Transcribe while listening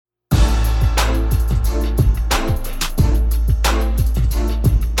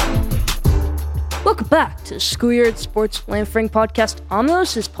back to Schoolyard Sports Lane Frank podcast. I'm the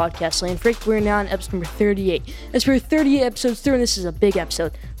host of this podcast, Lane Frank. We're now on episode number 38. As for 38 episodes through, and this is a big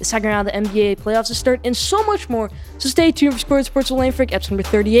episode. The second round of the NBA playoffs will start, and so much more. So stay tuned for Schoolyard Sports with Lane Frank, episode number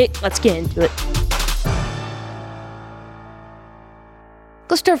 38. Let's get into it.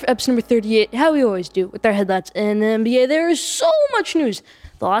 Let's start for episode number 38, how we always do, with our headlines in the NBA. There is so much news.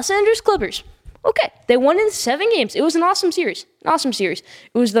 The Los Angeles Clippers. Okay, they won in 7 games. It was an awesome series. It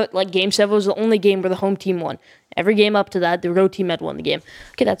was game 7 was the only game where the home team won. Every game up to that, the road team had won the game.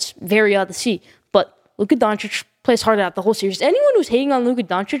 Okay, that's very odd to see. But Luka Doncic plays hard out the whole series. Anyone who's hating on Luka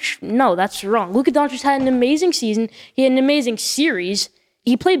Doncic, no, that's wrong. Luka Doncic had an amazing season. He had an amazing series.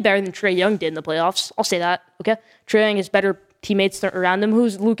 He played better than Trae Young did in the playoffs. I'll say that, okay? Trae Young has better teammates around him.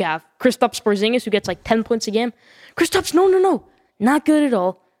 Who's Luka have? Kristaps Porzingis, who gets 10 points a game. Kristaps, no. Not good at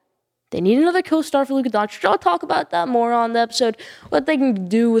all. They need another co-star for Luka Doncic. I'll talk about that more on the episode. What they can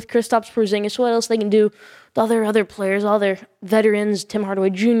do with Kristaps Porzingis, what else they can do with other players, all their veterans, Tim Hardaway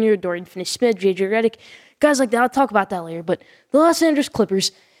Jr., Dorian Finney-Smith, J.J. Redick, guys like that. I'll talk about that later. But the Los Angeles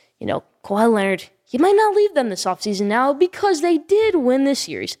Clippers, Kawhi Leonard, you might not leave them this offseason now because they did win this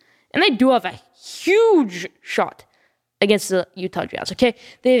series. And they do have a huge shot against the Utah Jazz, okay?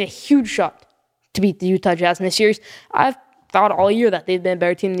 They have a huge shot to beat the Utah Jazz in this series. I've thought all year that they've been a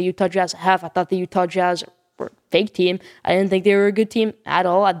better team than the Utah Jazz have. I thought the Utah Jazz were a fake team. I didn't think they were a good team at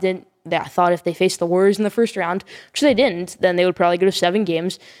all. I thought if they faced the Warriors in the first round, which they didn't, then they would probably go to 7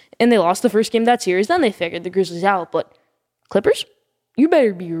 games. And they lost the first game of that series. Then they figured the Grizzlies out. But Clippers, you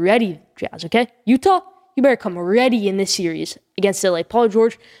better be ready, Jazz, okay? Utah, you better come ready in this series against LA. Paul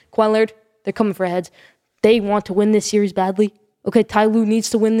George, Kawhi Leonard, they're coming for heads. They want to win this series badly. Okay, Ty Lue needs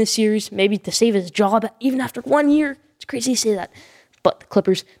to win this series, maybe to save his job even after 1 year. It's crazy to say that. But the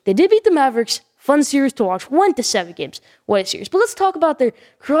Clippers, they did beat the Mavericks. Fun series to watch. Went to 7 games. What a series. But let's talk about their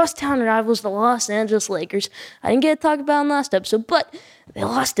crosstown rivals, the Los Angeles Lakers. I didn't get to talk about in the last episode, but they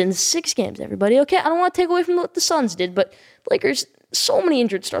lost in 6 games, everybody. Okay, I don't want to take away from what the Suns did, but Lakers, so many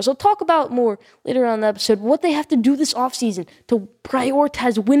injured stars. I'll talk about more later on in the episode, what they have to do this offseason to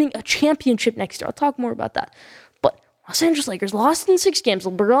prioritize winning a championship next year. I'll talk more about that. But Los Angeles Lakers lost in 6 games.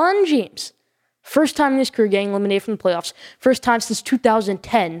 LeBron James, first time in his career getting eliminated from the playoffs. First time since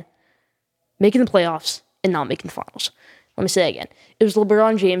 2010 making the playoffs and not making the finals. Let me say that again. It was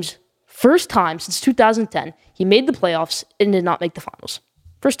LeBron James' first time since 2010. He made the playoffs and did not make the finals.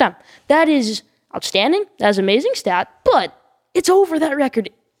 First time. That is outstanding. That is an amazing stat, but it's over that record.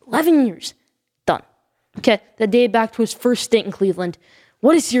 11 years. Done. Okay, that dated back to his first stint in Cleveland.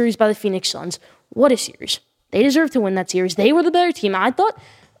 What a series by the Phoenix Suns. What a series. They deserved to win that series. They were the better team.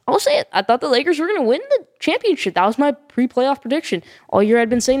 I'll say it. I thought the Lakers were going to win the championship. That was my pre-playoff prediction. All year I'd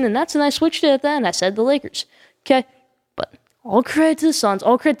been saying the Nets, and I switched it at the end. I said the Lakers. Okay? But all credit to the Suns.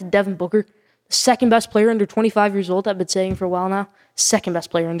 All credit to Devin Booker, the second best player under 25 years old. I've been saying for a while now. Second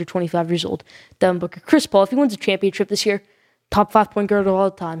best player under 25 years old. Devin Booker. Chris Paul, if he wins a championship this year, top 5 point guard of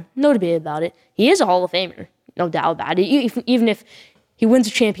all time. No debate about it. He is a Hall of Famer. No doubt about it. Even if he wins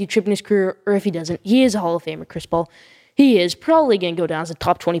a championship in his career, or if he doesn't, he is a Hall of Famer, Chris Paul. He is probably going to go down as a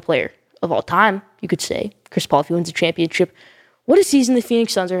top 20 player of all time, you could say. Chris Paul, if he wins a championship. What a season the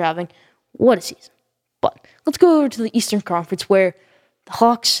Phoenix Suns are having. What a season. But let's go over to the Eastern Conference where the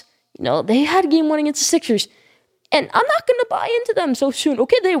Hawks, they had a game 1 against the Sixers. And I'm not going to buy into them so soon.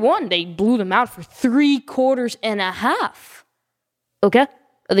 Okay, they won. They blew them out for 3 quarters and a half. Okay,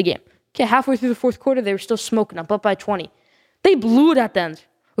 of the game. Okay, halfway through the 4th quarter, they were still smoking up by 20. They blew it at the end.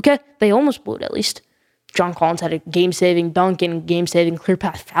 Okay, they almost blew it at least. John Collins had a game-saving dunk and game-saving clear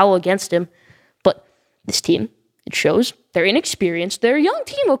path foul against him. But this team, it shows they're inexperienced. They're a young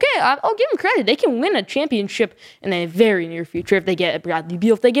team, okay? I'll give them credit. They can win a championship in the very near future if they get a Bradley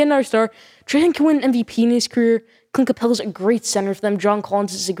Beal, if they get another star. Trae Young can win an MVP in his career. Clint Capella's a great center for them. John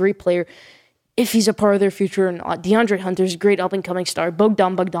Collins is a great player if he's a part of their future. And DeAndre Hunter's a great up-and-coming star.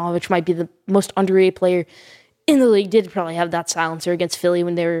 Bogdan Bogdanovic might be the most underrated player in the league. Did probably have that silencer against Philly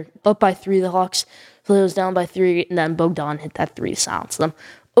when they were up by 3, the Hawks. Philly was down by 3, and then Bogdan hit that 3 to silence them.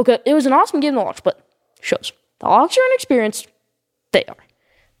 Okay, it was an awesome game to watch, but it shows. The Hawks are inexperienced. They are.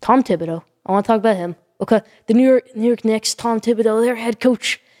 Tom Thibodeau, I want to talk about him. Okay, the New York Knicks, Tom Thibodeau, their head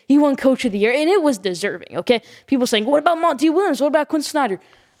coach. He won Coach of the Year, and it was deserving, okay? People saying, what about Monty Williams? What about Quinn Snyder?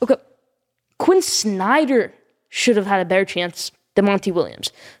 Okay, Quinn Snyder should have had a better chance than Monty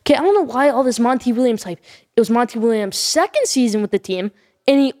Williams. Okay, I don't know why all this Monty Williams hype. It was Monty Williams' second season with the team,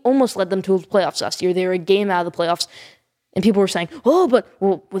 and he almost led them to the playoffs last year. They were a game out of the playoffs. And people were saying, they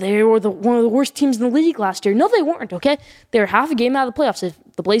were one of the worst teams in the league last year. No, they weren't, okay? They were half a game out of the playoffs. If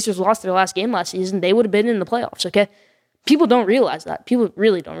the Blazers lost their last game last season, they would have been in the playoffs, okay? People don't realize that. People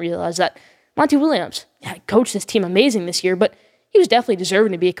really don't realize that. Monty Williams, yeah, coached this team amazing this year, but he was definitely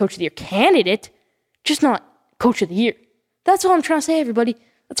deserving to be a Coach of the Year candidate, just not Coach of the Year. That's all I'm trying to say, everybody.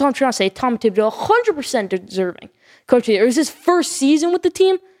 That's all I'm trying to say. Tom Thibodeau, 100% deserving Coach of the Year. It was his first season with the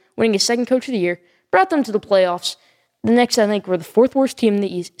team, winning his second Coach of the Year, brought them to the playoffs. The Knicks, I think, were the fourth worst team in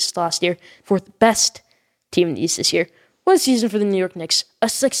the East last year, fourth best team in the East this year. What a season for the New York Knicks. A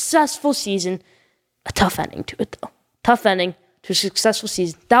successful season. A tough ending to it, though. Tough ending to a successful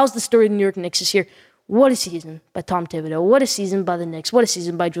season. That was the story of the New York Knicks this year. What a season by Tom Thibodeau. What a season by the Knicks. What a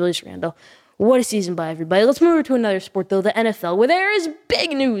season by Julius Randle. What a season by everybody. Let's move over to another sport, though, the NFL, where there is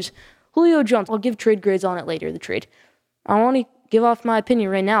big news. Julio Jones. I'll give trade grades on it later, the trade. I want to give off my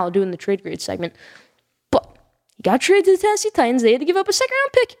opinion right now. I'll do in the trade grade segment. But he got traded to the Tennessee Titans. They had to give up a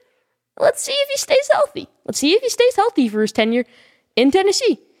second-round pick. Let's see if he stays healthy. Let's see if he stays healthy for his tenure in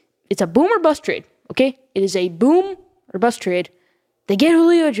Tennessee. It's a boom or bust trade, okay? It is a boom or bust trade. They get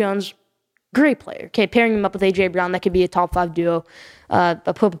Julio Jones, great player. Okay, pairing him up with A.J. Brown, that could be a top 5 duo. I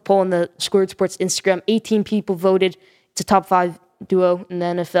put up a poll on the Squared Sports Instagram. 18 people voted. It's a top 5 duo in the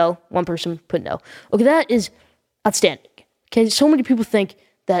NFL. One person put no. Okay, that is outstanding. Okay, so many people think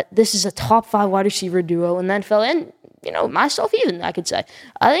that this is a top 5 wide receiver duo in the NFL, and myself even, I could say.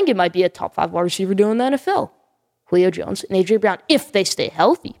 I think it might be a top 5 wide receiver duo in the NFL. Julio Jones and A.J. Brown, if they stay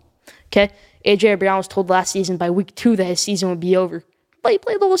healthy. Okay? A.J. Brown was told last season by week 2 that his season would be over. But he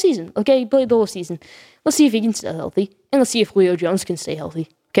played the whole season. Okay? He played the whole season. Let's see if he can stay healthy. And let's see if Julio Jones can stay healthy.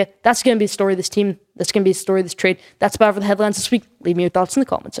 Okay? That's going to be the story of this team. That's going to be the story of this trade. That's about it for the headlines this week. Leave me your thoughts in the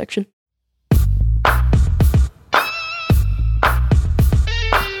comment section.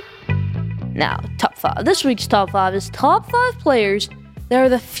 Now, top 5. This week's top 5 is top 5 players that are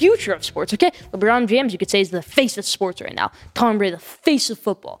the future of sports, okay? LeBron James, you could say, is the face of sports right now. Tom Brady, the face of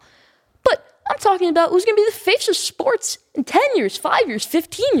football. But I'm talking about who's going to be the face of sports in 10 years, 5 years,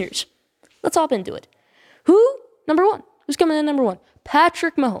 15 years. Let's hop into it. Number 1. Who's coming in number 1?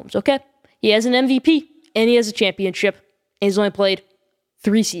 Patrick Mahomes, okay? He has an MVP, and he has a championship, and he's only played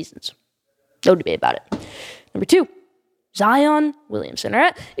 3 seasons. No debate about it. Number 2. Zion Williamson, all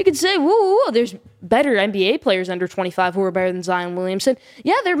right? You could say, whoa, there's better NBA players under 25 who are better than Zion Williamson.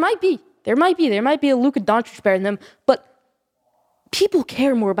 Yeah, there might be. There might be a Luka Doncic better than them, but people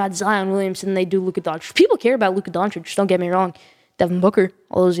care more about Zion Williamson than they do Luka Doncic. People care about Luka Doncic, don't get me wrong. Devin Booker,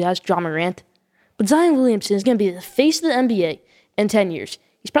 all those guys, John Morant. But Zion Williamson is going to be the face of the NBA in 10 years.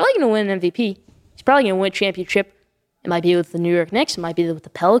 He's probably going to win an MVP. He's probably going to win a championship. It might be with the New York Knicks. It might be with the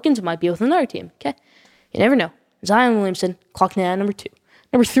Pelicans. It might be with another team, okay? You never know. Zion Williamson, clocking in at number 2.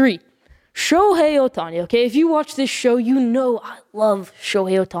 Number 3, Shohei Ohtani. Okay, if you watch this show, you know I love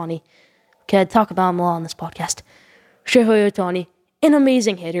Shohei Ohtani. Okay, I talk about him a lot on this podcast. Shohei Ohtani, an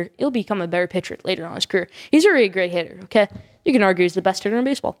amazing hitter. He'll become a better pitcher later on in his career. He's already a great hitter, okay? You can argue he's the best hitter in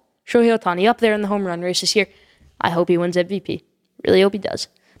baseball. Shohei Ohtani up there in the home run race this year. I hope he wins MVP. Really hope he does.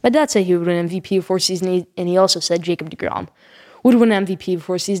 My dad said he would win MVP before season, and he also said Jacob deGrom would win MVP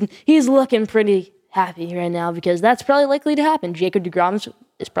before season. He's looking pretty happy right now because that's probably likely to happen. Jacob deGrom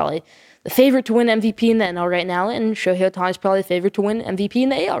is probably the favorite to win MVP in the NL right now, and Shohei Ohtani is probably the favorite to win MVP in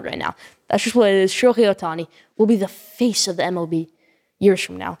the AL right now. That's just what it is. Shohei Ohtani will be the face of the MLB years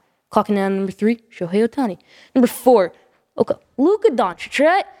from now. Clocking down number 3, Shohei Ohtani. Number 4, okay, Luka Doncic,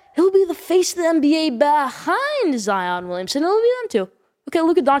 right? He'll be the face of the NBA behind Zion Williamson. It'll be them too. Okay,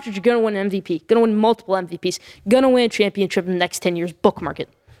 Luka Doncic is going to win MVP, going to win multiple MVPs, going to win a championship in the next 10 years. Bookmark it.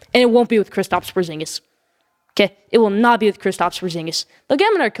 And it won't be with Kristaps Porzingis. Okay? It will not be with Kristaps Porzingis. They'll get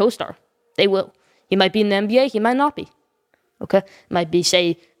him another co-star. They will. He might be in the NBA. He might not be. Okay? It might be,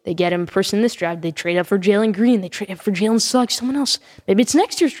 say, they get him a person in this draft. They trade up for Jalen Green. They trade up for Jalen Suggs, someone else. Maybe it's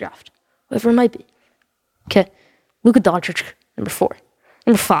next year's draft. Whatever it might be. Okay? Luka Doncic, number 4.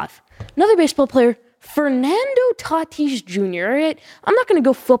 Number 5. Another baseball player, Fernando Tatis Jr., all right? I'm not going to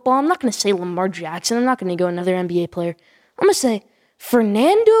go football. I'm not going to say Lamar Jackson. I'm not going to go another NBA player. I'm going to say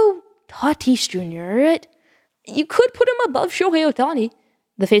Fernando Tatis Jr., all right? You could put him above Shohei Ohtani,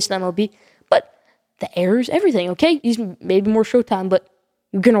 the face of the MLB, but the errors, everything, okay? He's maybe more Showtime, but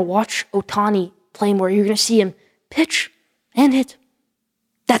you're going to watch Ohtani play more. You're going to see him pitch and hit.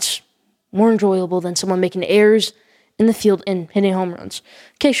 That's more enjoyable than someone making errors in the field and hitting home runs.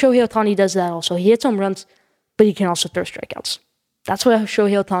 Okay, Shohei Ohtani does that also. He hits home runs, but he can also throw strikeouts. That's why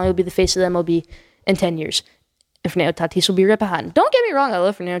Shohei Ohtani will be the face of the MLB in 10 years. And Fernando Tatis will be right behind him. Don't get me wrong, I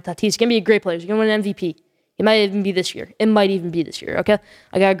love Fernando Tatis. He's going to be a great player. He's going to win an MVP. It might even be this year. It might even be this year, okay?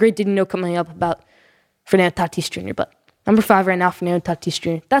 I got a great did you know coming up about Fernando Tatis Jr., but number 5 right now, Fernando Tatis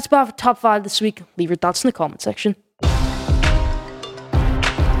Jr. That's about the top 5 this week. Leave your thoughts in the comment section.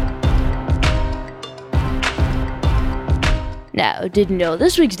 Now, did you know?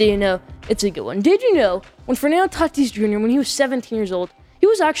 This week's Did You Know It's a good one. Did you know when Fernando Tatis Jr., when he was 17 years old, he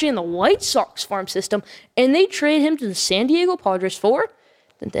was actually in the White Sox farm system, and they traded him to the San Diego Padres for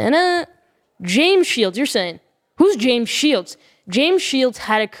James Shields. You're saying, who's James Shields? James Shields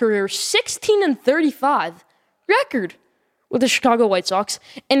had a career 16-35 record with the Chicago White Sox,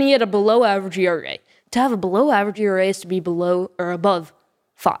 and he had a below-average ERA. To have a below-average ERA is to be below or above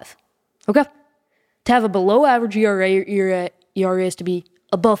 5. Okay? To have a below-average ERA is to be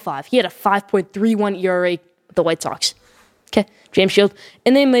above 5. He had a 5.31 ERA with the White Sox. Okay, James Shields.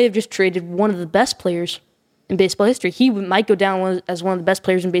 And they may have just traded one of the best players in baseball history. He might go down as one of the best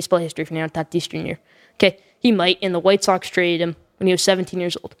players in baseball history, Fernando Tatis Jr. Okay, he might, and the White Sox traded him when he was 17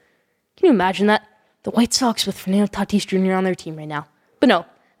 years old. Can you imagine that? The White Sox with Fernando Tatis Jr. on their team right now. But no,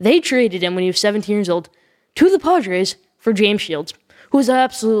 they traded him when he was 17 years old to the Padres for James Shields, who was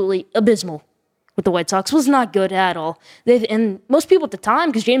absolutely abysmal with the White Sox, was not good at all. And most people at the time,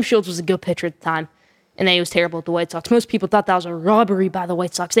 because James Shields was a good pitcher at the time, and then he was terrible at the White Sox. Most people thought that was a robbery by the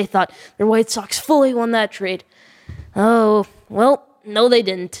White Sox. They thought the White Sox fully won that trade. Oh, well, no, they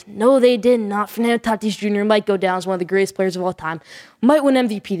didn't. No, they did not. Fernando Tatis Jr. might go down as one of the greatest players of all time. Might win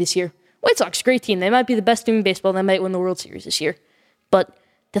MVP this year. White Sox, great team. They might be the best team in baseball. They might win the World Series this year. But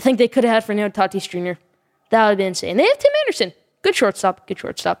to think they could have had Fernando Tatis Jr., that would have been insane. They have Tim Anderson. Good shortstop.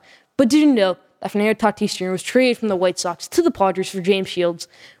 But did you know that Fernando Tatis Jr. was traded from the White Sox to the Padres for James Shields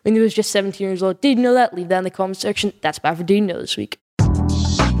when he was just 17 years old? Did you know that? Leave that in the comment section. That's about for Did You Know this week.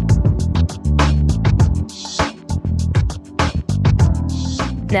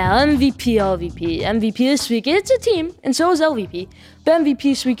 Now, MVP, LVP. MVP this week, it's a team, and so is LVP. But MVP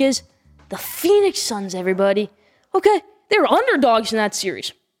this week is the Phoenix Suns, everybody. Okay, they were underdogs in that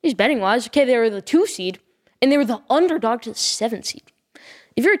series. These betting-wise, okay, they were the 2 seed, and they were the underdog to the 7 seed.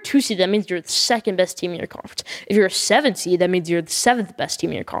 If you're a 2 seed, that means you're the second best team in your conference. If you're a 7 seed, that means you're the 7th best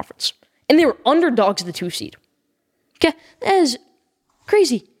team in your conference. And they were underdogs to the 2 seed. Okay, that is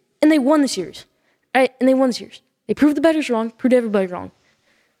crazy. And they won the series. Right? And they won the series. They proved the bettors wrong, proved everybody wrong.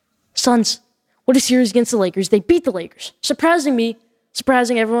 Suns, what a series against the Lakers. They beat the Lakers. Surprising me,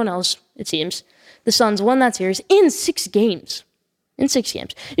 surprising everyone else, it seems. The Suns won that series in 6 games. In 6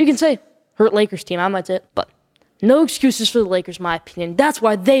 games. You can say, hurt Lakers team, I might say it, but no excuses for the Lakers, in my opinion. That's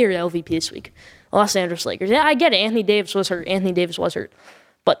why they are the LVP this week. Los Angeles Lakers. Yeah, I get it. Anthony Davis was hurt.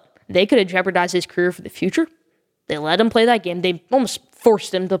 But they could have jeopardized his career for the future. They let him play that game. They almost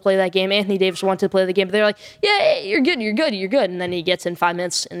forced him to play that game. Anthony Davis wanted to play the game, but they're like, yeah, you're good. And then he gets in 5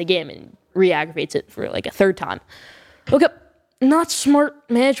 minutes in the game and re-aggravates it for like a 3rd time. Okay, not smart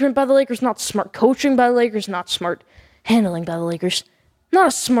management by the Lakers, not smart coaching by the Lakers, not smart handling by the Lakers. Not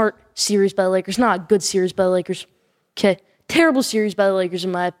a smart series by the Lakers, not a good series by the Lakers. Okay, terrible series by the Lakers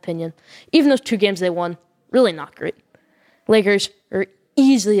in my opinion. Even those 2 games they won, really not great. Lakers are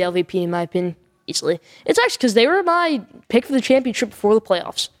easily LVP in my opinion. Easily. It's actually because they were my pick for the championship before the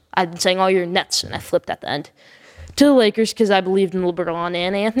playoffs. I've been saying all your Nets, and I flipped at the end to the Lakers because I believed in LeBron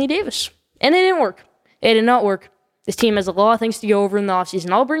and Anthony Davis. And it didn't work. It did not work. This team has a lot of things to go over in the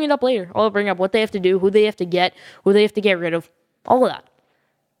offseason. I'll bring it up later. I'll bring up what they have to do, who they have to get, who they have to get rid of, all of that.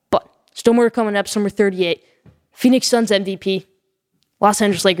 But still more coming up, number 38. Phoenix Suns MVP. Los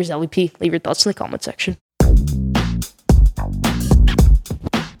Angeles Lakers LVP. Leave your thoughts in the comment section.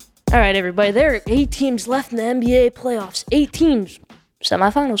 All right, everybody, there are 8 teams left in the NBA playoffs. 8 teams.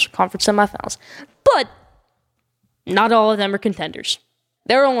 Semifinals, conference semifinals. But not all of them are contenders.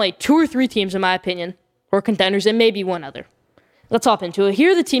 There are only 2 or 3 teams, in my opinion, who are contenders, and maybe one other. Let's hop into it.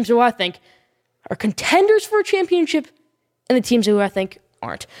 Here are the teams who I think are contenders for a championship, and the teams who I think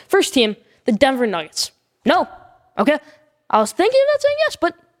aren't. First team, the Denver Nuggets. No. Okay? I was thinking about saying yes,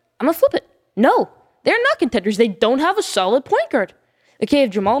 but I'm going to flip it. No. They're not contenders. They don't have a solid point guard. Okay,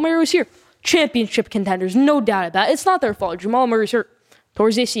 if Jamal Murray was here, championship contenders, no doubt about it. It's not their fault. Jamal Murray's hurt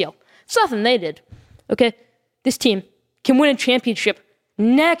towards the ACL. It's nothing they did. Okay, this team can win a championship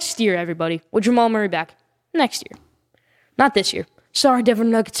next year, everybody, with Jamal Murray back. Next year. Not this year. Sorry, Denver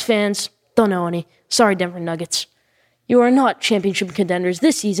Nuggets fans. Don't know any. Sorry, Denver Nuggets. You are not championship contenders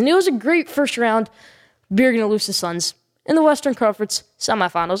this season. It was a great first round. We're going to lose the Suns in the Western Conference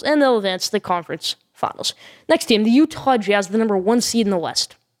semifinals, and they'll advance to the conference finals. Next team, the Utah Jazz, the number 1 seed in the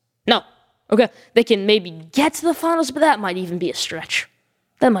West. No. Okay, they can maybe get to the finals, but that might even be a stretch.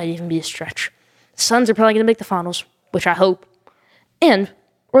 The Suns are probably going to make the finals, which I hope.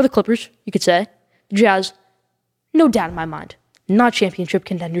 Or the Clippers, you could say. The Jazz, no doubt in my mind, not championship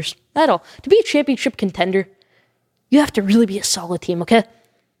contenders at all. To be a championship contender, you have to really be a solid team, okay?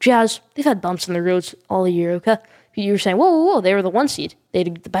 Jazz, they've had bumps in the roads all year, okay? You were saying, whoa, they were the 1 seed. They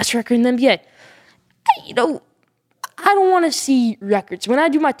had the best record in the NBA. I don't want to see records. When I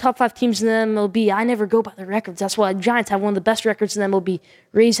do my top 5 teams in the MLB, I never go by the records. That's why Giants have one of the best records in the MLB.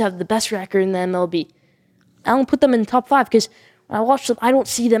 Rays have the best record in the MLB. I don't put them in the top 5 because when I watch them, I don't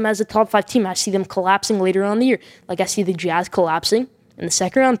see them as a top 5 team. I see them collapsing later on in the year. Like I see the Jazz collapsing in the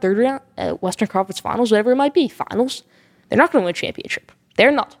second round, third round, Western Conference Finals, whatever it might be. Finals. They're not going to win a championship.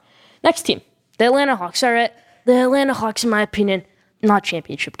 They're not. Next team, the Atlanta Hawks. All right. The Atlanta Hawks, in my opinion, not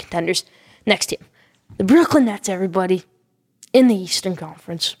championship contenders. Next team, the Brooklyn Nets, everybody, in the Eastern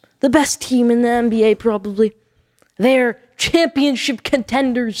Conference. The best team in the NBA, probably. They're championship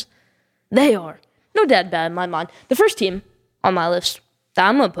contenders. They are. No doubt about it in my mind. The first team on my list that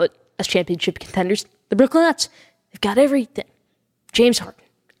I'm going to put as championship contenders, the Brooklyn Nets. They've got everything. James Harden,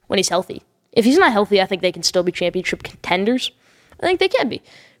 when he's healthy. If he's not healthy, I think they can still be championship contenders. I think they can be.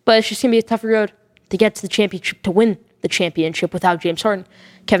 But it's just going to be a tougher road to get to the championship, to win the championship without James Harden,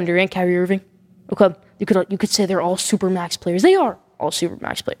 Kevin Durant, Kyrie Irving. Okay, you could say they're all supermax players. They are all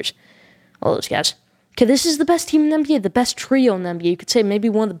supermax players. All those guys. Okay, this is the best team in the NBA, the best trio in the NBA. You could say maybe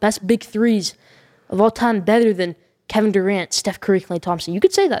one of the best big threes of all time, better than Kevin Durant, Steph Curry, Klay Thompson. You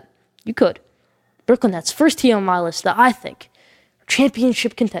could say that. You could. Brooklyn Nets, first team on my list that I think are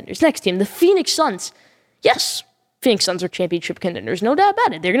championship contenders. Next team, the Phoenix Suns. Yes, Phoenix Suns are championship contenders, no doubt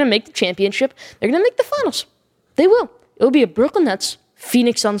about it. They're going to make the championship. They're going to make the finals. They will. It will be a Brooklyn Nets,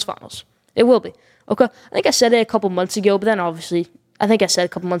 Phoenix Suns finals. It will be. Okay, I think I said it a couple months ago, but then obviously, I think I said a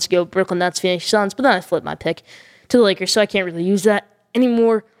couple months ago, Brooklyn Nets, Phoenix Suns, but then I flipped my pick to the Lakers, so I can't really use that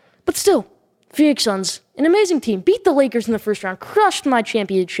anymore. But still, Phoenix Suns, an amazing team. Beat the Lakers in the first round. Crushed my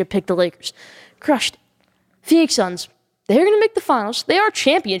championship pick, the Lakers. Crushed it. Phoenix Suns, they're going to make the finals. They are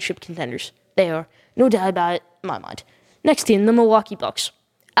championship contenders. They are. No doubt about it in my mind. Next team, the Milwaukee Bucks.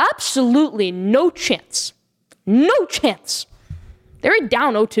 Absolutely no chance. No chance. They're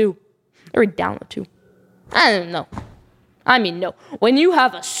down 0-2. They're down 0-2. I don't know. I mean, no. When you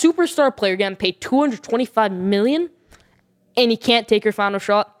have a superstar player getting paid $225 million and he can't take your final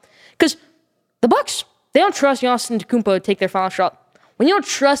shot, because the Bucks, they don't trust Giannis Antetokounmpo to take their final shot. When you don't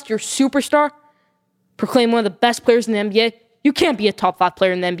trust your superstar, proclaim one of the best players in the NBA, you can't be a top 5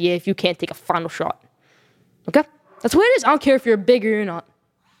 player in the NBA if you can't take a final shot. Okay? That's what it is. I don't care if you're big or you're not.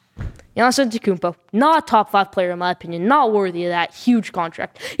 Giannis Antetokounmpo, not a top 5 player in my opinion, not worthy of that huge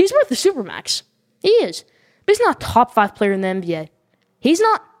contract. He's worth the supermax. He is. But he's not a top 5 player in the NBA. He's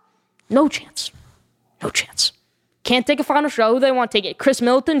not. No chance. No chance. Can't take a final shot. Who they want to take it? Chris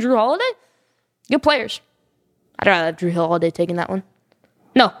Middleton, Drew Holiday? Good players. I'd rather have Drew Holiday taking that one.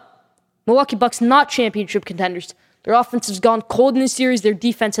 No. Milwaukee Bucks, not championship contenders. Their offense has gone cold in this series. Their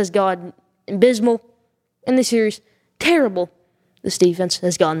defense has gone abysmal in this series. Terrible. This defense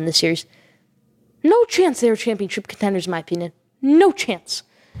has gone in this series. No chance they are championship contenders, in my opinion. No chance.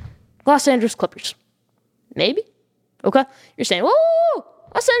 Los Angeles Clippers. Maybe. Okay. You're saying, whoa,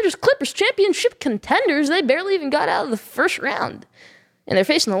 Los Angeles Clippers, championship contenders. They barely even got out of the first round. And they're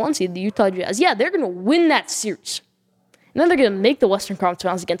facing the 1 seed, the Utah Jazz. Yeah, they're going to win that series. And then they're going to make the Western Conference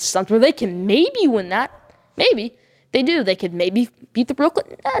Finals against the Suns, where they can maybe win that. Maybe. They do. They could maybe beat the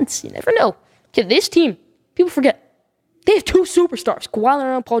Brooklyn Nets. You never know. Okay, this team, people forget. They have 2 superstars, Kawhi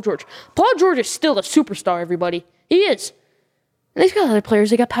Leonard and Paul George. Paul George is still a superstar, everybody. He is. And they've got other players.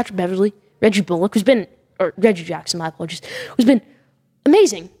 They got Patrick Beverley, Reggie Jackson, my apologies, who's been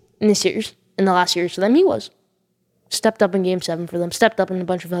amazing in this series, in the last series for them. He was. Stepped up in Game 7 for them, stepped up in a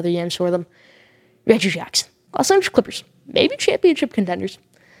bunch of other games for them. Reggie Jackson. Los Angeles Clippers. Maybe championship contenders.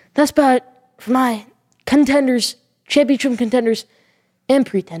 That's about it for my contenders, championship contenders, and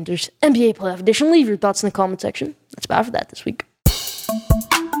pretenders. NBA Playoff Edition. Leave your thoughts in the comment section. That's about it for that this week.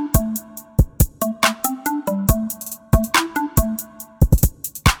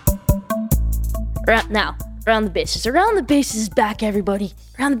 Now, Around the Bases. Around the Bases is back, everybody.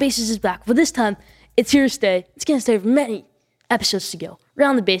 Around the Bases is back. But this time, it's here to stay. It's going to stay for many episodes to go.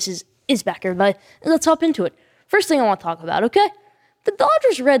 Around the Bases is back, everybody. And let's hop into it. First thing I want to talk about, okay? The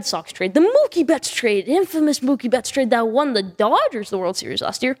Dodgers-Red Sox trade. The Mookie Betts trade. Infamous Mookie Betts trade that won the Dodgers the World Series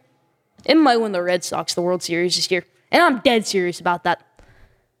last year. It might win the Red Sox the World Series this year. And I'm dead serious about that.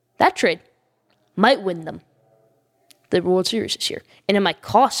 That trade might win them the World Series this year. And it might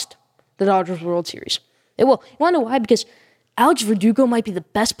cost the Dodgers World Series. It will. You want to know why? Because Alex Verdugo might be the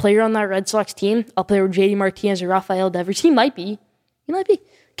best player on that Red Sox team, up there with JD Martinez or Rafael Devers. He might be. Okay,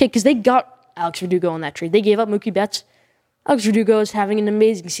 because they got Alex Verdugo on that trade. They gave up Mookie Betts. Alex Verdugo is having an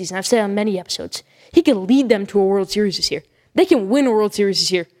amazing season. I've said on many episodes. He can lead them to a World Series this year. They can win a World Series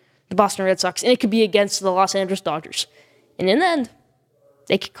this year, the Boston Red Sox, and it could be against the Los Angeles Dodgers. And in the end,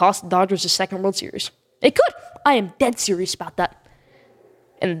 they could cost the Dodgers a second World Series. It could. I am dead serious about that.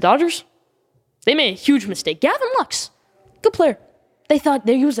 And the Dodgers, They made a huge mistake. Gavin Lux, good player. They thought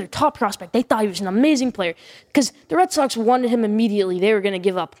he was their top prospect. They thought he was an amazing player because the Red Sox wanted him immediately. They were going to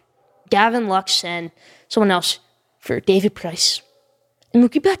give up Gavin Lux and someone else for David Price and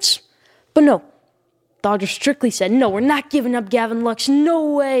Mookie Betts. But no, Dodgers strictly said, no, we're not giving up Gavin Lux. No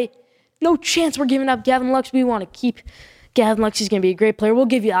way. No chance we're giving up Gavin Lux. We want to keep Gavin Lux. He's going to be a great player. We'll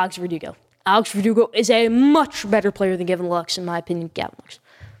give you Alex Verdugo. Alex Verdugo is a much better player than Gavin Lux, in my opinion. Gavin Lux.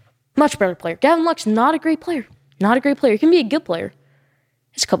 Much better player. Gavin Lux, not a great player. Not a great player. He can be a good player.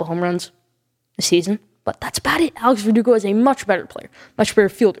 It's a couple home runs this season, but that's about it. Alex Verdugo is a much better player. Much better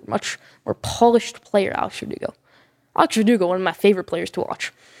fielder. Much more polished player, Alex Verdugo. Alex Verdugo, one of my favorite players to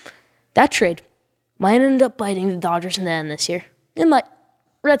watch. That trade might end up biting the Dodgers in the end this year. It might.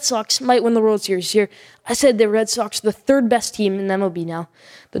 Red Sox might win the World Series here. I said the Red Sox are the third best team in MLB now.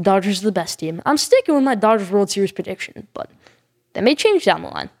 The Dodgers are the best team. I'm sticking with my Dodgers World Series prediction, but that may change down the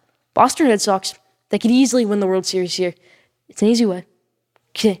line. Boston Red Sox, they could easily win the World Series here. It's an easy way.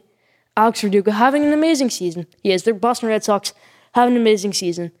 Okay. Alex Verdugo having an amazing season. He is. They're Boston Red Sox having an amazing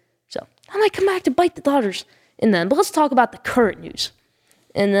season. So I might come back to bite the Dodgers in them. But let's talk about the current news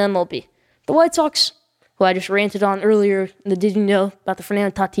in the MLB. The White Sox, who I just ranted on earlier in the Did You Know about the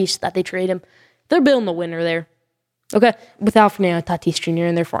Fernando Tatis that they trade him, they're building the winner there. Okay? Without Fernando Tatis Jr.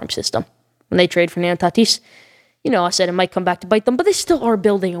 in their farm system. When they trade Fernando Tatis, I said it might come back to bite them, but they still are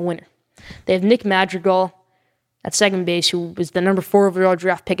building a winner. They have Nick Madrigal at second base, who was the number 4 overall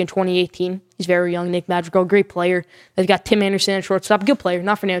draft pick in 2018. He's very young, Nick Madrigal, great player. They've got Tim Anderson at shortstop, good player,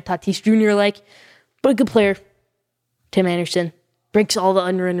 not Fernando Tatis Jr. But a good player. Tim Anderson breaks all the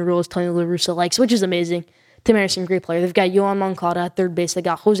unwritten rules Tony La Russa likes, which is amazing. Tim Anderson, great player. They've got Yoan Moncada at third base. They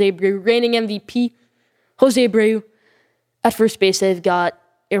got Jose Abreu, reigning MVP. Jose Abreu at first base. They've got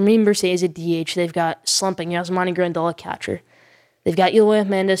Yermin Mercedes at DH. They've got slumping Yasmani Grandal at catcher. They've got Eloy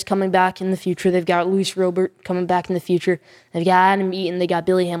Hernandez coming back in the future. They've got Luis Robert coming back in the future. They've got Adam Eaton. They got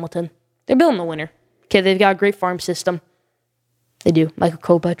Billy Hamilton. They're building the winner. Okay, they've got a great farm system. They do. Michael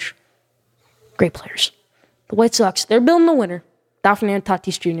Kopech. Great players. The White Sox, they're building the winner. Without Fernando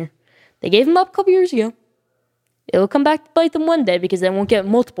Tatis Jr. They gave him up a couple years ago. It'll come back to bite them one day because they won't get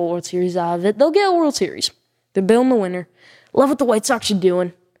multiple World Series out of it. They'll get a World Series. They're building the winner. Love what the White Sox are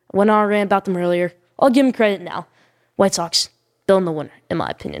doing. I went on a rant about them earlier. I'll give them credit now. White Sox, building the winner, in my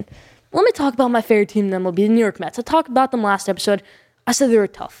opinion. Let me talk about my favorite team in MLB, the New York Mets. I talked about them last episode. I said they were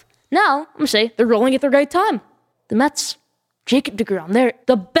tough. Now, I'm going to say they're rolling at the right time. The Mets, Jacob deGrom, they're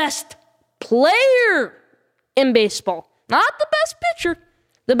the best player in baseball. Not the best pitcher,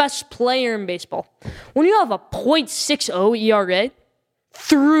 the best player in baseball. When you have a .60 ERA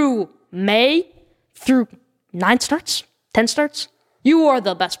through May, through 9 starts, 10 starts, you are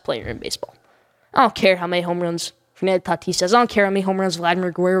the best player in baseball. I don't care how many home runs Fernando Tatis has. I don't care how many home runs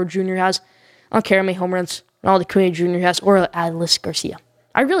Vladimir Guerrero Jr. has. I don't care how many home runs Ronald Acuna Jr. has or Adolis Garcia.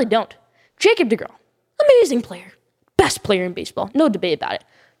 I really don't. Jacob deGrom, amazing player. Best player in baseball. No debate about it.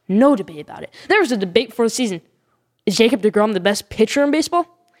 No debate about it. There was a debate before the season. Is Jacob deGrom the best pitcher in baseball?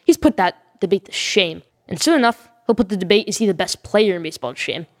 He's put that debate to shame. And soon enough, he'll put the debate, is he the best player in baseball, to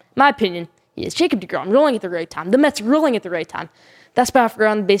shame. In my opinion, he is. Jacob deGrom rolling at the right time. The Mets rolling at the right time. That's about for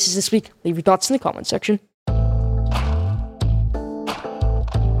on the bases this week. Leave your thoughts in the comment section.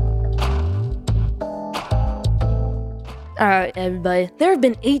 Alright, everybody. There have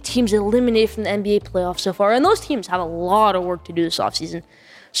been 8 teams eliminated from the NBA playoffs so far, and those teams have a lot of work to do this offseason.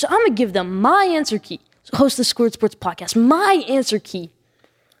 So I'm going to give them my answer key. So host the Scored Sports Podcast, my answer key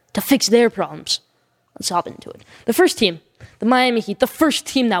to fix their problems. Let's hop into it. The first team, the Miami Heat, the first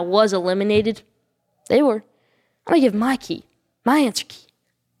team that was eliminated, they were. I'm going to give my key, my answer key,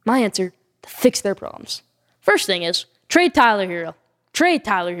 my answer to fix their problems. First thing is, trade Tyler Hero. Trade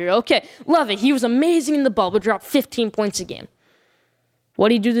Tyler Hero. Okay, love it. He was amazing in the bubble, dropped 15 points a game. What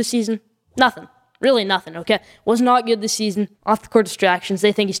did he do this season? Nothing. Really nothing, okay? Was not good this season. Off-the-court distractions.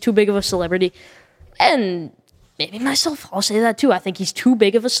 They think he's too big of a celebrity. And maybe myself, I'll say that too. I think he's too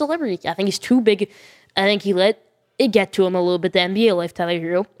big of a celebrity. I think he's too big. I think he let it get to him a little bit, the NBA life, Tyler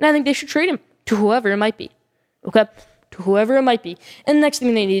Hero. And I think they should trade him to whoever it might be. Okay? To whoever it might be. And the next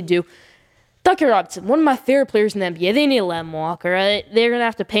thing they need to do, Duncan Robinson, one of my favorite players in the NBA. They need to let him walk, all right? They're going to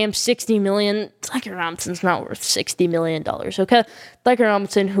have to pay him $60 million. Duncan Robinson's not worth $60 million, okay? Duncan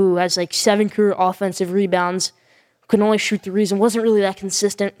Robinson, who has 7 career offensive rebounds, could only shoot threes and wasn't really that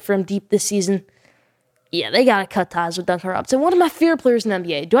consistent from deep this season. Yeah, they got to cut ties with Duncan Robinson. One of my favorite players in the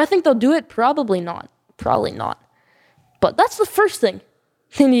NBA. Do I think they'll do it? Probably not. Probably not. But that's the first thing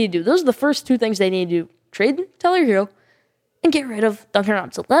they need to do. Those are the first 2 things they need to do. Trade Tyler Hero and get rid of Duncan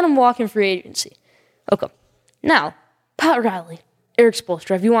Robinson. Let him walk in free agency. Okay. Now, Pat Riley, Eric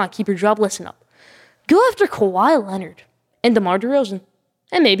Spoelstra, if you want to keep your job, listen up. go after Kawhi Leonard and DeMar DeRozan,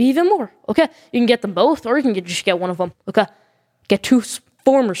 and maybe even more, okay? You can get them both, or you can just get one of them, okay? Get two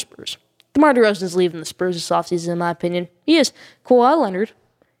former Spurs. DeMar DeRozan is leaving the Spurs this offseason, in my opinion. He is. Kawhi Leonard,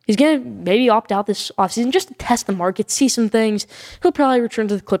 he's going to maybe opt out this offseason just to test the market, see some things. He'll probably return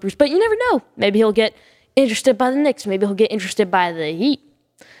to the Clippers, but you never know. Maybe he'll get interested by the Knicks. Maybe he'll get interested by the Heat.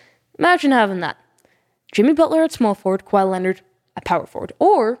 Imagine having that. Jimmy Butler at small forward, Kawhi Leonard at power forward.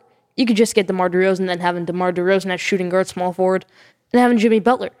 Or you could just get DeMar DeRozan and then having DeMar DeRozan at shooting guard, small forward, and having Jimmy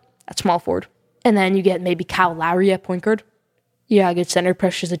Butler at small forward. And then you get maybe Kyle Lowry at point guard. Yeah, good center,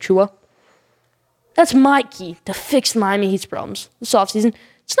 Precious Achiuwa. That's my key to fix Miami Heat's problems this offseason.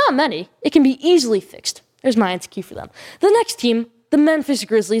 It's not many. It can be easily fixed. There's my answer key for them. The next team, the Memphis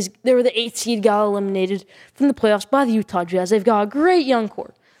Grizzlies, they were the 8th seed, got eliminated from the playoffs by the Utah Jazz. They've got a great young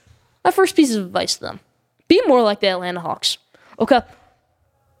core. My first piece of advice to them, be more like the Atlanta Hawks. Okay,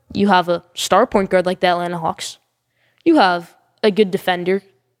 you have a star point guard like the Atlanta Hawks. You have a good defender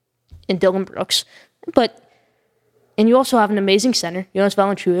in Dillon Brooks. And you also have an amazing center, Jonas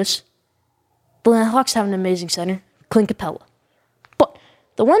Valanciunas. The Atlanta Hawks have an amazing center, Clint Capella. But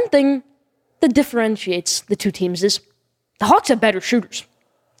the one thing that differentiates the two teams is the Hawks have better shooters.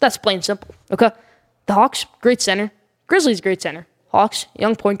 That's plain and simple, okay? The Hawks, great center. Grizzlies, great center. Hawks,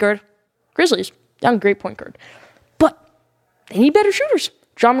 young point guard. Grizzlies, young, great point guard. But they need better shooters.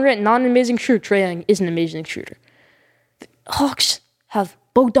 John Morant, not an amazing shooter. Trae Young is an amazing shooter. The Hawks have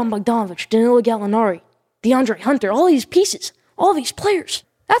Bogdan Bogdanovic, Danilo Gallinari, DeAndre Hunter, all these pieces, all these players.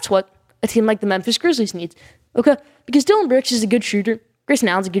 That's what a team like the Memphis Grizzlies needs, okay? Because Dillon Brooks is a good shooter. Grayson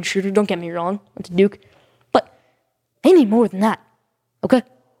Allen's a good shooter, don't get me wrong, went to Duke. But they need more than that, okay?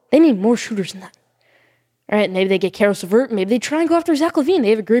 They need more shooters than that. All right, maybe they get Karis LeVert. Maybe they try and go after Zach LaVine. They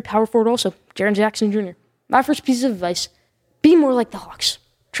have a great power forward also, Jaren Jackson Jr. My first piece of advice, be more like the Hawks.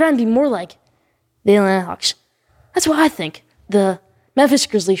 Try and be more like the Atlanta Hawks. That's what I think the Memphis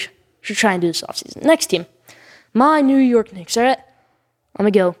Grizzlies should try and do this offseason. Next team, my New York Knicks. All right, I'm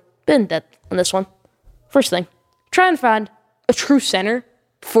going to go a bit in depth on this one. First thing, try and find a true center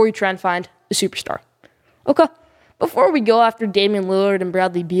before you try and find a superstar. Okay? Before we go after Damian Lillard and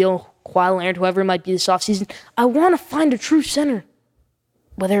Bradley Beal, Kawhi Leonard, whoever it might be this offseason, I want to find a true center.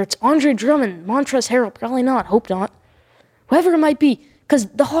 Whether it's Andre Drummond, Montrezl Harrell, probably not, hope not. Whoever it might be, because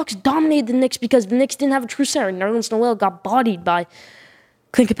the Hawks dominated the Knicks because the Knicks didn't have a true center. Nerlens Noel got bodied by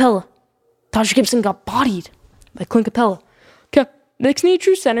Clint Capella. Taj Gibson got bodied by Clint Capella. Okay, Knicks need a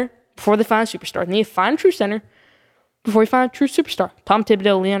true center before they find a superstar. They need to find a true center before you find a true superstar. Tom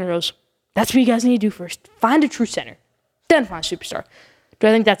Thibodeau, Leon Rose. That's what you guys need to do first. Find a true center, then find a superstar. Do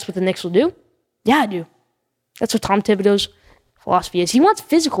I think that's what the Knicks will do? Yeah, I do. That's what Tom Thibodeau's philosophy is. He wants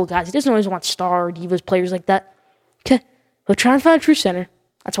physical guys. He doesn't always want star or divas players like that. Okay, but try and find a true center.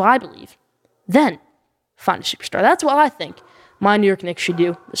 That's what I believe. Then find a superstar. That's what I think my New York Knicks should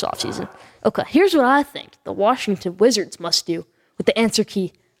do this offseason. Okay, here's what I think the Washington Wizards must do with the answer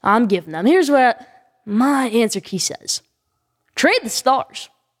key I'm giving them. Here's what my answer key says. Trade the stars.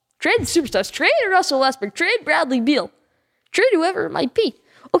 Trade the superstars. Trade Russell Westbrook. Trade Bradley Beal. Trade whoever it might be.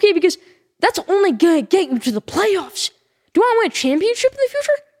 Okay, because that's only going to get you to the playoffs. Do I want a championship in the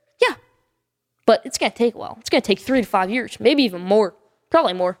future? Yeah. But it's going to take a while. It's going to take 3 to 5 years. Maybe even more.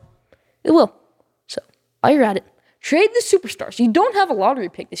 Probably more. It will. So, while you're at it, trade the superstars. You don't have a lottery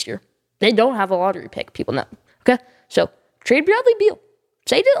pick this year. They don't have a lottery pick. People know. Okay? So, trade Bradley Beal.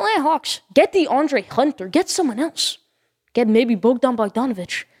 Say to the Atlanta Hawks, get the Andre Hunter. Get someone else. Get maybe Bogdan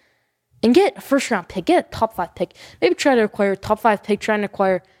Bogdanovic. And get a first-round pick. Get a top 5 pick. Maybe try to acquire a top 5 pick. Try and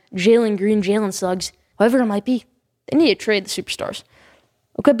acquire Jalen Green, Jalen Suggs, whoever it might be. They need to trade the superstars.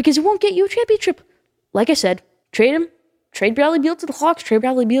 Okay? Because it won't get you a championship. Like I said, trade him. Trade Bradley Beal to the Hawks. Trade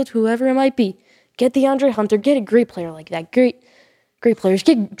Bradley Beal to whoever it might be. Get the Andre Hunter. Get a great player like that. Great players.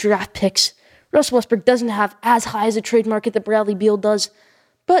 Get draft picks. Russell Westbrook doesn't have as high as a trade market that Bradley Beal does.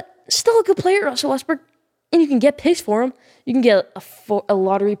 But still a good player, Russell Westbrook. And you can get picks for him. You can get a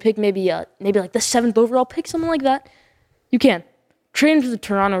lottery pick, maybe like the 7th overall pick, something like that. You can. Trade him to the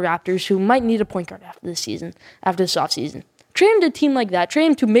Toronto Raptors, who might need a point guard after this offseason. Trade him to a team like that. Trade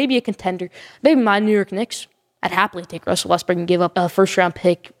him to maybe a contender. Maybe my New York Knicks. I'd happily take Russell Westbrook and give up a first-round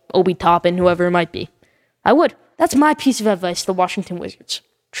pick, Obi Toppin, whoever it might be. I would. That's my piece of advice to the Washington Wizards.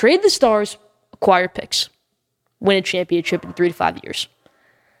 Trade the stars, acquire picks. Win a championship in 3 to 5 years.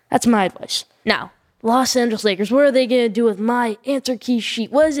 That's my advice. Now, Los Angeles Lakers, what are they going to do with my answer key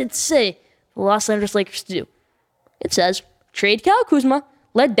sheet? What does it say the Los Angeles Lakers to do? It says, trade Kyle Kuzma,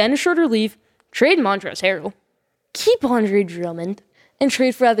 let Dennis Schroeder leave, trade Montrezl Harrell, keep Andre Drummond, and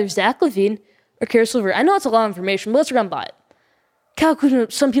trade for either Zach LaVine or Karis LeVert. I know it's a lot of information, but let's run by it. Kyle Kuzma,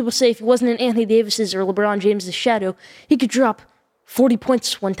 some people say if he wasn't in Anthony Davis's or LeBron James's shadow, he could drop 40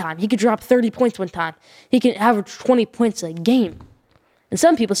 points one time. He could drop 30 points one time. He can average 20 points a game. And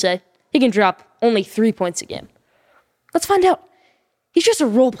some people say he can drop only 3 points a game. Let's find out. He's just a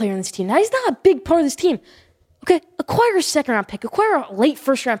role player in this team. Now, he's not a big part of this team. Okay, acquire a second-round pick, acquire a late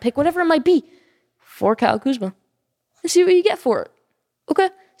first-round pick, whatever it might be, for Kyle Kuzma. And see what you get for it. Okay?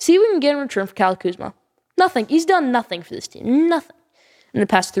 See what you can get in return for Kyle Kuzma. Nothing. He's done nothing for this team. Nothing. In the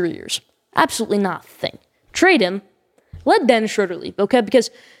past 3 years. Absolutely nothing. Trade him. Let Dennis Schroeder leave, okay?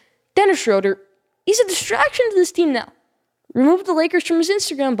 Because Dennis Schroeder, he's a distraction to this team now. Remove the Lakers from his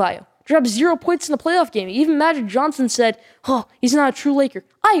Instagram bio. Dropped 0 points in the playoff game. Even Magic Johnson said, he's not a true Laker.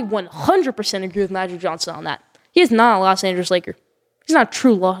 I 100% agree with Magic Johnson on that. He is not a Los Angeles Laker. He's not a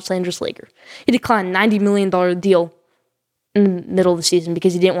true Los Angeles Laker. He declined a $90 million deal in the middle of the season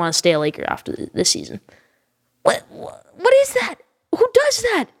because he didn't want to stay a Laker after this season. What is that? Who does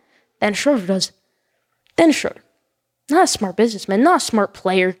that? Dennis Schroeder does. Dennis Schroeder. Not a smart businessman, not a smart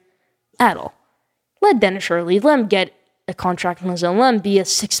player at all. Let Dennis Schroeder leave. Let him get a contract on his own. Let him be a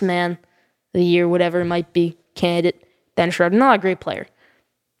sixth man of the year, whatever it might be, candidate. Dennis Schroeder, not a great player.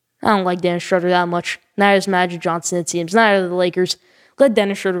 I don't like Dennis Schroeder that much. Neither is Magic Johnson, it seems. Neither are the Lakers. Let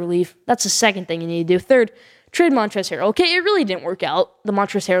Dennis Schroeder leave. That's the second thing you need to do. Third, trade Montrezl Harrell. Okay, it really didn't work out, the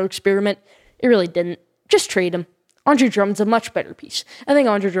Montrezl Harrell experiment. It really didn't. Just trade him. Andre Drummond's a much better piece. I think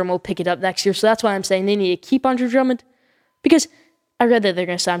Andre Drummond will pick it up next year, so that's why I'm saying they need to keep Andre Drummond. Because I read that they're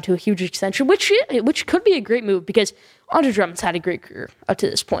going to sign him to a huge extension, which could be a great move because Andre Drummond's had a great career up to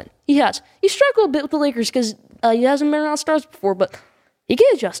this point. He has. He struggled a bit with the Lakers because he hasn't been around stars before, but he can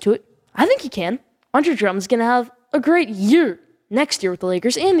adjust to it. I think he can. Andre Drummond's going to have a great year next year with the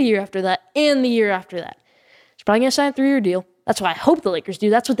Lakers and the year after that and the year after that. He's probably going to sign a 3-year deal. That's what I hope the Lakers do.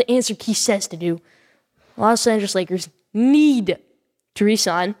 That's what the answer key says to do. Los Angeles Lakers need to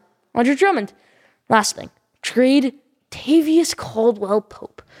re-sign Andre Drummond. Last thing, trade Tavius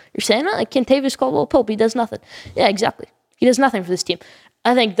Caldwell-Pope. You're saying, Kentavious Caldwell-Pope, he does nothing. Yeah, exactly. He does nothing for this team.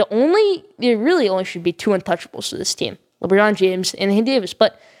 I think there really only should be 2 untouchables to this team. LeBron James and Anthony Davis.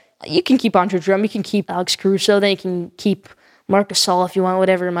 But you can keep Andre Drummond, you can keep Alex Caruso, then you can keep Marc Gasol if you want,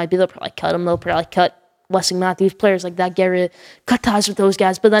 whatever it might be. They'll probably cut him. They'll probably cut Wesley Matthews, players like that, cut ties with those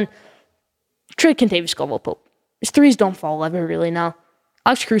guys. But then trade Kentavious Caldwell-Pope. His threes don't fall ever really now.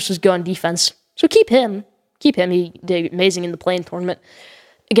 Alex Caruso's good on defense, so keep him. Keep him. He did amazing in the play-in tournament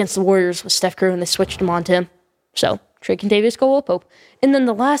against the Warriors with Steph Curry when they switched him on to him. So, trade Kentavious Caldwell-Pope. And then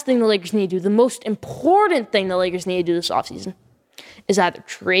the last thing the Lakers need to do, the most important thing the Lakers need to do this offseason, is either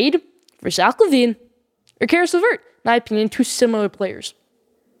trade for Zach LaVine or Caris LeVert. In my opinion, 2 similar players.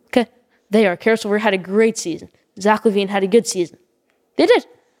 Okay? They are. Caris LeVert had a great season. Zach LaVine had a good season. They did.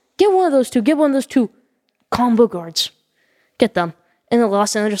 Get one of those two. Get one of those 2 combo guards. Get them. And the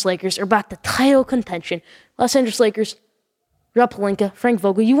Los Angeles Lakers are back to title contention. Los Angeles Lakers, Rob Pelinka, Frank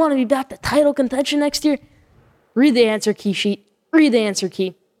Vogel, you want to be back to title contention next year? Read the answer key sheet. Read the answer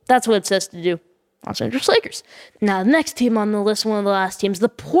key. That's what it says to do. Los Angeles Lakers. Now, the next team on the list, one of the last teams, the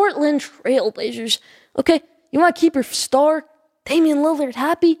Portland Trail Blazers. Okay, you want to keep your star, Damian Lillard,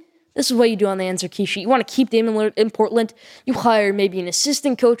 happy? This is what you do on the answer key sheet. You want to keep Damian Lillard in Portland, you hire maybe an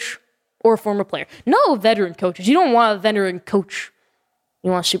assistant coach or a former player. No veteran coaches. You don't want a veteran coach. You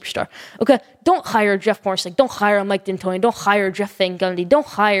want a superstar. Okay, don't hire Jeff Hornacek. Don't hire a Mike D'Antoni. Don't hire Jeff Van Gundy. Don't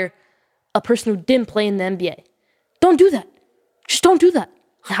hire a person who didn't play in the NBA. Don't do that. Just don't do that.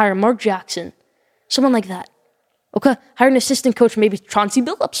 Hire Mark Jackson. Someone like that. Okay, hire an assistant coach, maybe Chauncey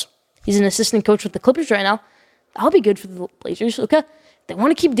Billups. He's an assistant coach with the Clippers right now. That'll be good for the Blazers, okay? They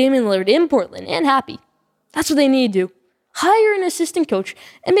want to keep Damian Lillard in Portland and happy. That's what they need to do. Hire an assistant coach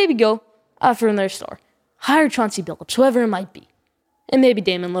and maybe go after another star. Hire Chauncey Billups, whoever it might be. And maybe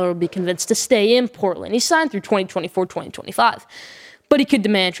Damian Lillard will be convinced to stay in Portland. He's signed through 2024, 2025. But he could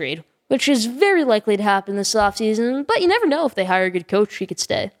demand trade, which is very likely to happen this offseason. But you never know. If they hire a good coach, he could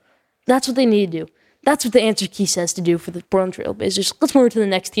stay. That's what they need to do. That's what the answer key says to do for the Portland Trail Blazers. Let's move to the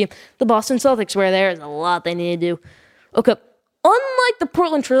next team, the Boston Celtics, where there is a lot they need to do. Okay, unlike the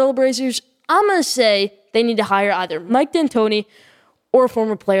Portland Trail Blazers, I'm going to say they need to hire either Mike D'Antoni or a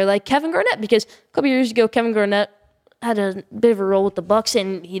former player like Kevin Garnett, because a couple years ago, Kevin Garnett had a bit of a role with the Bucks,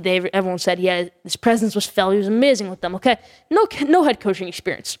 and everyone said his presence was felt. He was amazing with them. Okay, no head coaching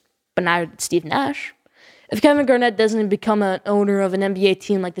experience, but now Steve Nash. If Kevin Garnett doesn't become an owner of an NBA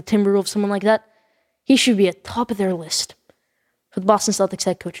team like the Timberwolves, someone like that, he should be at top of their list for the Boston Celtics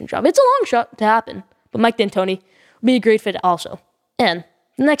head coaching job. It's a long shot to happen, but Mike D'Antoni would be a great fit also. And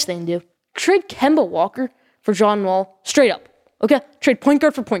the next thing to do, trade Kemba Walker for John Wall straight up. Okay, trade point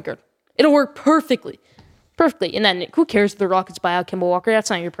guard for point guard. It'll work perfectly. Perfectly. And then who cares if the Rockets buy out Kemba Walker? That's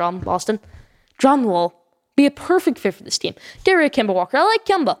not your problem, Boston. John Wall, be a perfect fit for this team. Get rid of Kemba Walker. I like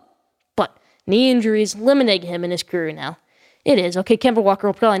Kemba. But knee injuries eliminate him in his career now. It is. Okay, Kemba Walker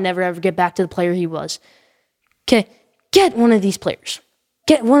will probably never ever get back to the player he was. Okay, get one of these players.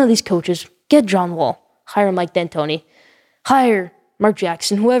 Get one of these coaches. Get John Wall. Hire Mike D'Antoni. Hire Mark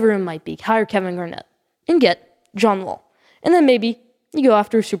Jackson, whoever it might be. Hire Kevin Garnett. And get John Wall. And then maybe you go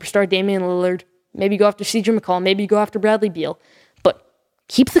after superstar Damian Lillard. Maybe go after CJ McCollum. Maybe go after Bradley Beal. But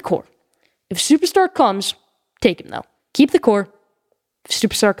keep the core. If superstar comes, take him, though. Keep the core. If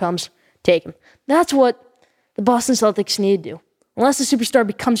superstar comes, take him. That's what the Boston Celtics need to do. Unless the superstar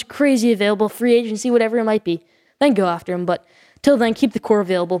becomes crazy available, free agency, whatever it might be, then go after him. But till then, keep the core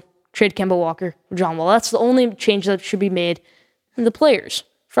available. Trade Kemba Walker, John Wall. That's the only change that should be made. And the players,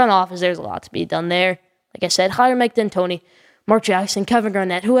 front office, there's a lot to be done there. Like I said, hire Mike D'Antoni, Mark Jackson, Kevin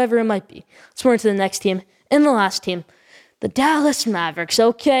Garnett, whoever it might be. Let's move on to the next team. And the last team, the Dallas Mavericks.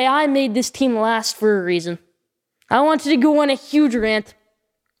 Okay, I made this team last for a reason. I wanted to go on a huge rant,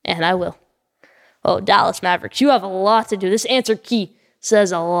 and I will. Oh, Dallas Mavericks, you have a lot to do. This answer key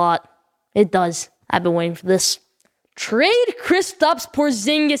says a lot. It does. I've been waiting for this. Trade Kristaps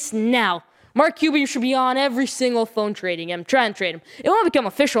Porzingis now. Mark Cuban, you should be on every single phone trading him. Try and trade him. It won't become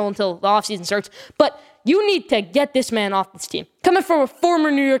official until the offseason starts, but you need to get this man off this team. Coming from a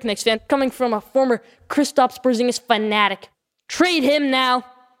former New York Knicks fan, coming from a former Kristaps Porzingis fanatic. Trade him now.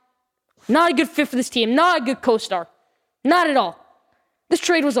 Not a good fit for this team. Not a good co-star. Not at all. This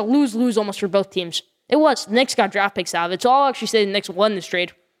trade was a lose-lose almost for both teams. It was. The Knicks got draft picks out of it, so I'll actually say the Knicks won this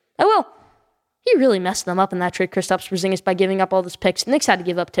trade. I will. He really messed them up in that trade, Kristaps Porzingis, by giving up all those picks. The Knicks had to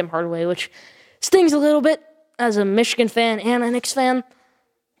give up Tim Hardaway, which stings a little bit as a Michigan fan and a Knicks fan.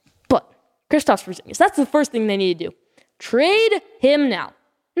 But Kristaps Porzingis, that's the first thing they need to do. Trade him now.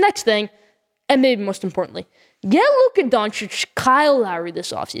 Next thing, and maybe most importantly, get Luka Doncic, Kyle Lowry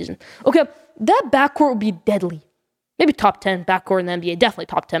this offseason. Okay, that backcourt would be deadly. Maybe top 10 backcourt in the NBA. Definitely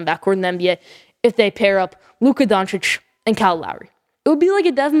top 10 backcourt in the NBA if they pair up Luka Doncic and Kyle Lowry. It would be like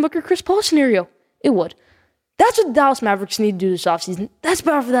a Devin Booker, Chris Paul scenario. It would. That's what the Dallas Mavericks need to do this offseason. That's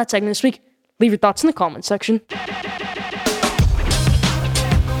about it for that segment this week. Leave your thoughts in the comments section.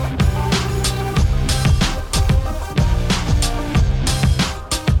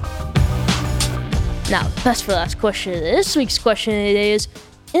 Now, best for last question of this week's question of the day is,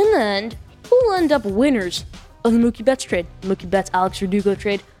 in the end, who will end up winners of the Mookie Betts trade? Mookie Betts, Alex Verdugo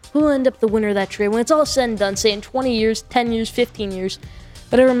trade. Who will end up the winner of that trade? When it's all said and done, say in 20 years, 10 years, 15 years,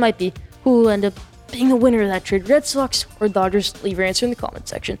 whatever it might be, who will end up being the winner of that trade? Red Sox or Dodgers? Leave your answer in the comment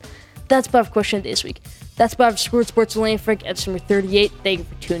section. That's about the question of this week. That's about Squirt Sports with Lane Frank, episode number 38. Thank you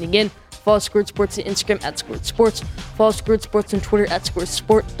for tuning in. Follow Squirt Sports on Instagram at Squirt Sports. Follow Squirt Sports on Twitter at Squirt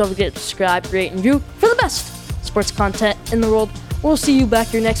Sport. Don't forget to subscribe, rate, and review for the best sports content in the world. We'll see you back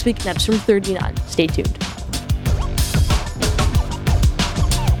here next week in episode 39. Stay tuned.